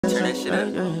Ay,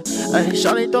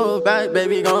 shawty throw it back,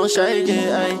 baby, gon' shake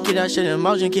it. Ay, keep that shit in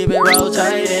motion, keep it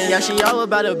rotating. Yeah, she all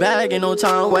about the bag, ain't no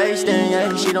time wasting.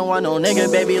 Yeah, she don't want no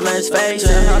nigga, baby, let's face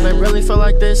it. I been really feel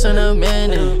like this in a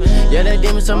minute. Yeah, that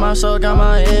demons to my soul got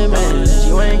my image.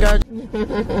 You ain't got.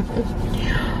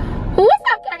 What's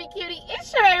up, curvy cutie?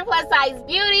 It's your favorite plus size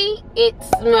beauty.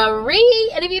 It's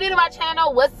Marie, and if you're new to my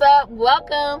channel, what's up?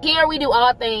 Welcome. Here we do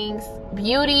all things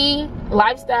beauty,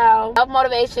 lifestyle,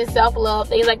 self-motivation, self-love,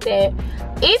 things like that.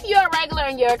 If you're a regular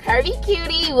and you're a curvy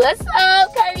cutie, what's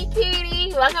up, curvy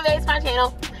cutie? Welcome back to my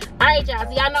channel. Alright, y'all,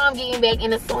 so y'all know I'm getting back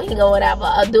in the swing or whatever,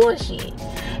 of doing shit.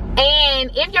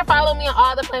 And if you're following me on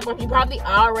all the platforms, you probably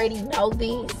already know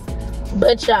these.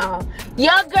 But y'all,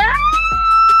 your girl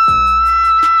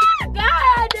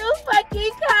got a new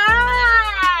fucking car.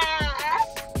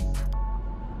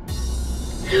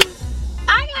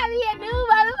 I got me a new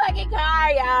motherfucking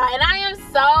car, y'all, and I am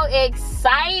so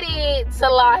excited to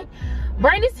like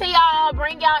bring this to y'all,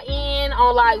 bring y'all in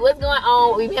on like what's going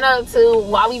on, what we've been up to,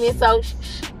 why we've been so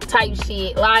type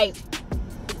shit. Like,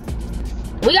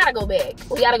 we gotta go back.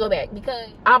 We gotta go back because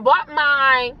I bought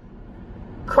my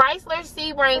Chrysler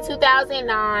Sebring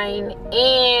 2009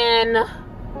 in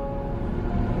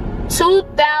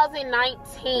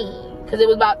 2019 because it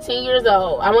was about 10 years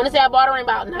old. I want to say I bought her in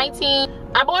about 19.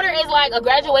 I bought her as like a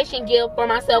graduation gift for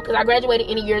myself because I graduated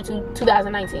in the year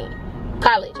 2019.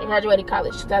 College. I graduated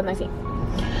college 2019.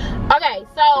 Okay,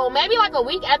 so maybe like a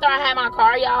week after I had my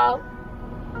car, y'all,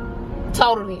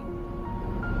 totally.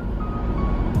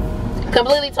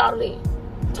 Completely, totally.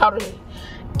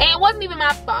 And it wasn't even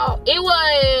my fault. It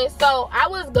was, so I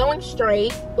was going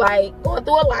straight, like going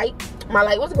through a light. My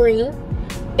light was green.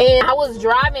 And I was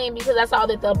driving because I saw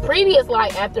that the previous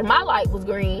light after my light was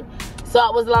green. So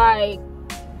I was like,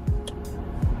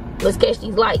 let's catch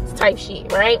these lights type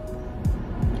shit, right?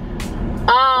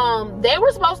 They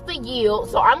were supposed to yield,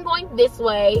 so I'm going this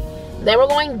way. They were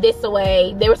going this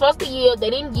way. They were supposed to yield. They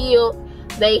didn't yield.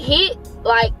 They hit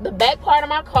like the back part of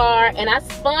my car, and I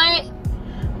spun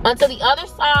onto the other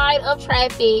side of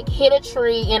traffic, hit a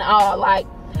tree and all. Like,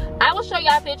 I will show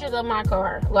y'all pictures of my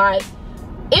car. Like,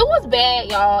 it was bad,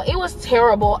 y'all. It was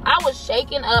terrible. I was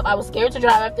shaking up. I was scared to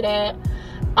drive after that.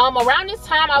 Around this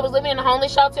time, I was living in a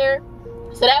homeless shelter.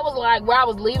 So that was like where I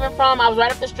was leaving from. I was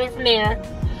right up the street from there.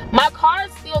 My car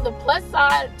still, the plus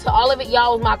side to all of it,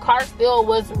 y'all, was my car still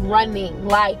was running.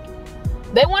 Like,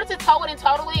 they wanted to tow it and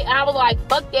totally, and I was like,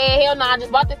 fuck that, hell nah, I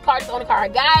just bought this car, it's the only car I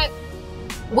got.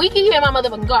 We can hear my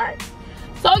motherfucking car.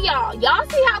 So y'all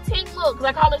see how Tink looks?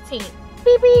 I call her Tink.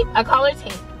 Beep beep, I call her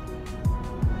Tink.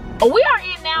 We are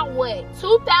in now what?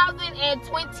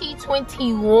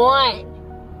 2021.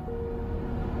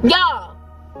 Y'all,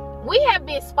 we have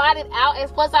been spotted out as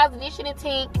plus size edition in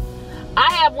Tink. I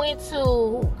have went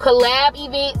to collab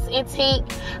events in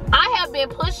Tink. I have been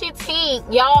pushing Tink,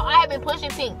 y'all. I have been pushing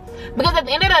Tink. Because at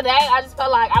the end of the day, I just felt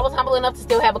like I was humble enough to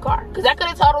still have a car. Because I could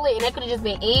have totaled it and that could have just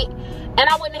been it. And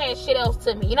I wouldn't have had shit else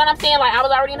to me. You know what I'm saying? Like, I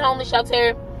was already in a homeless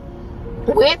shelter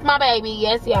with my baby.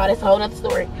 Yes, y'all, that's a whole nother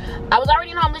story. I was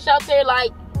already in a homeless shelter.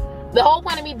 Like, the whole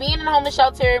point of me being in a homeless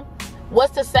shelter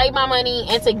was to save my money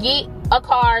and to get a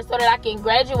car so that I can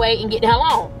graduate and get the hell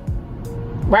on.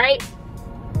 Right?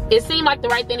 It seemed like the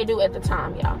right thing to do at the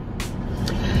time, y'all.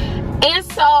 And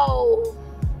so,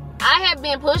 I have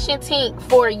been pushing Tink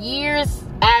for years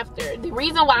after. The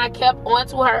reason why I kept on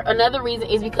to her, another reason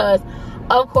is because,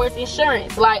 of course,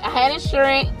 insurance. Like, I had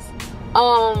insurance.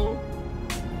 And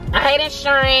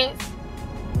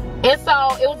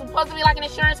so, it was supposed to be like an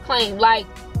insurance claim. Like,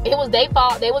 it was their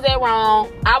fault. They was at wrong.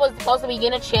 I was supposed to be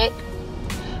getting a check.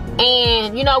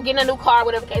 And, you know, getting a new car,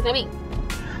 whatever the case may be.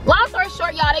 Long story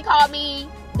short, y'all, they called me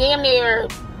damn near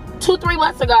 2-3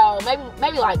 months ago,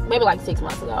 maybe like 6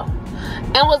 months ago,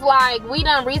 and was like, we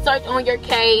done research on your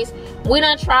case, we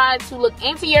done tried to look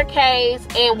into your case,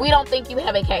 and we don't think you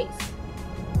have a case.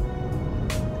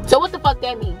 So what the fuck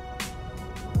that mean?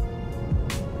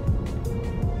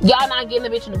 Y'all not getting the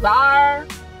bitch in the bar?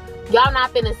 Y'all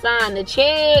not finna sign the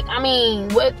check? I mean,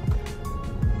 what?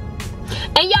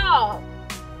 And y'all,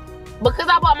 because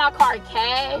I bought my car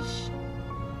cash,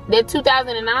 that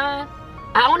 2009,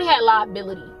 I only had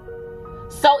liability.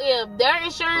 So if their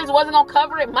insurance wasn't gonna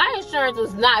cover it, my insurance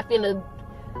was not finna,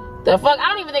 the fuck, I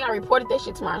don't even think I reported that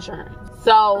shit to my insurance.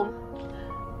 So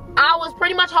I was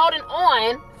pretty much holding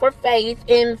on for faith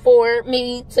and for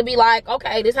me to be like,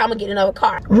 okay, this is how I'm gonna get another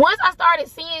car. Once I started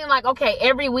seeing like, okay,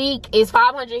 every week is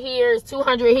 500 here, it's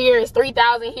 200 here, it's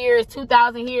 3,000 here, it's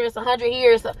 2,000 here, it's 100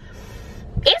 here. So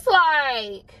it's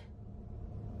like,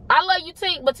 I love you,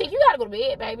 Tink, but Tink, you gotta go to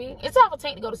bed, baby. It's time for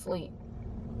Tink to go to sleep.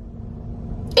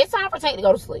 It's time for Tink to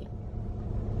go to sleep.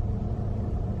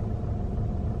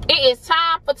 It is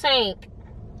time for Tank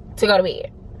to go to bed.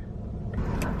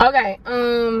 Okay,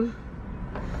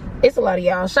 it's a lot of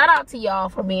y'all. Shout out to y'all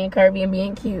for being curvy and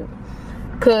being cute.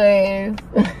 Cause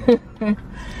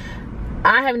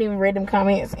I haven't even read them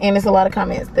comments, and it's a lot of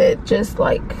comments that just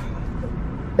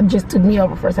took me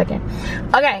over for a second.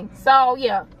 Okay, so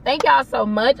yeah, thank y'all so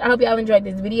much. I hope y'all enjoyed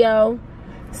this video.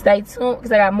 Stay tuned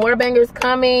because I got more bangers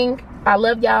coming. I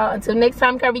love y'all. Until next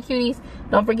time, curvy cuties,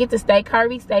 don't forget to stay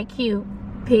curvy, stay cute.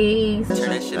 Peace. Turn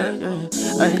that shit up.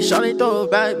 Ay, shawty throw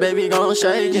it back, baby, gon'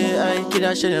 shake it. Ay, keep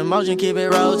that shit in motion, keep it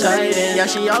rotating. Yeah,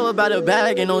 she all about a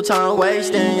bag, ain't no time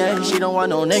wasting. Yeah, she don't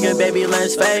want no nigga, baby,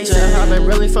 let's face it. I been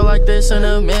really feel like this in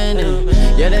a minute.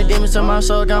 Yeah, that demons in my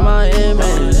soul got my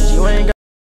image. You ain't got